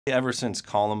Ever since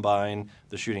Columbine,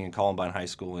 the shooting in Columbine High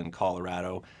School in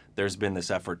Colorado, there's been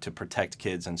this effort to protect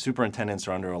kids, and superintendents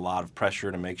are under a lot of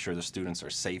pressure to make sure the students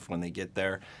are safe when they get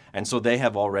there. And so they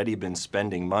have already been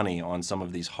spending money on some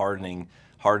of these hardening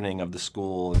of the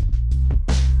school.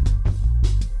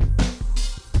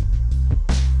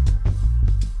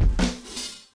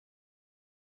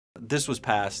 This was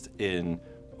passed in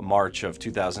March of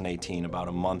 2018, about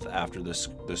a month after the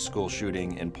school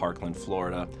shooting in Parkland,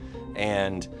 Florida.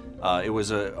 And it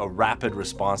was a rapid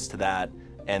response to that.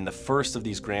 And the first of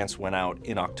these grants went out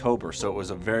in October, so it was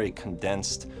a very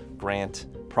condensed grant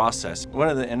process. One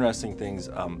of the interesting things,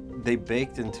 they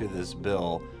baked into this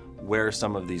bill where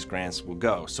some of these grants will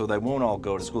go. So they won't all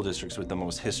go to school districts with the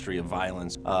most history of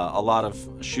violence. A lot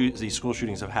of these school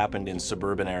shootings have happened in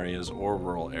suburban areas or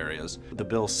rural areas. The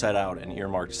bill set out and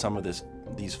earmarked some of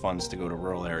these funds to go to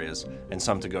rural areas and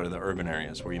some to go to the urban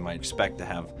areas where you might expect to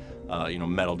have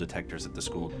metal detectors at the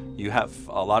school. You have,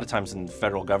 a lot of times in the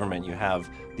federal government, you have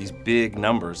these big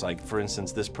numbers. Like, for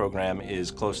instance, this program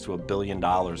is close to $1 billion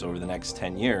over the next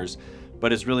 10 years.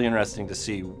 But it's really interesting to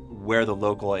see where the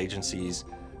local agencies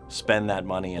spend that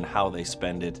money and how they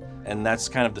spend it. And that's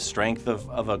kind of the strength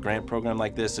of a grant program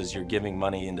like this, is you're giving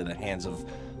money into the hands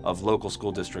of local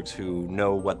school districts who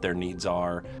know what their needs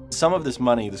are. Some of this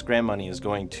money, this grant money, is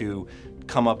going to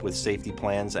come up with safety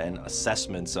plans and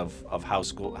assessments of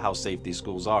how safe these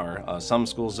schools are. Some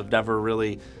schools have never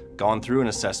really gone through an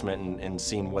assessment and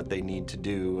seen what they need to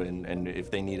do, and if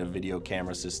they need a video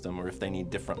camera system or if they need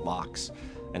different locks.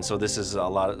 And so this is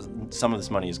some of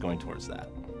this money is going towards that.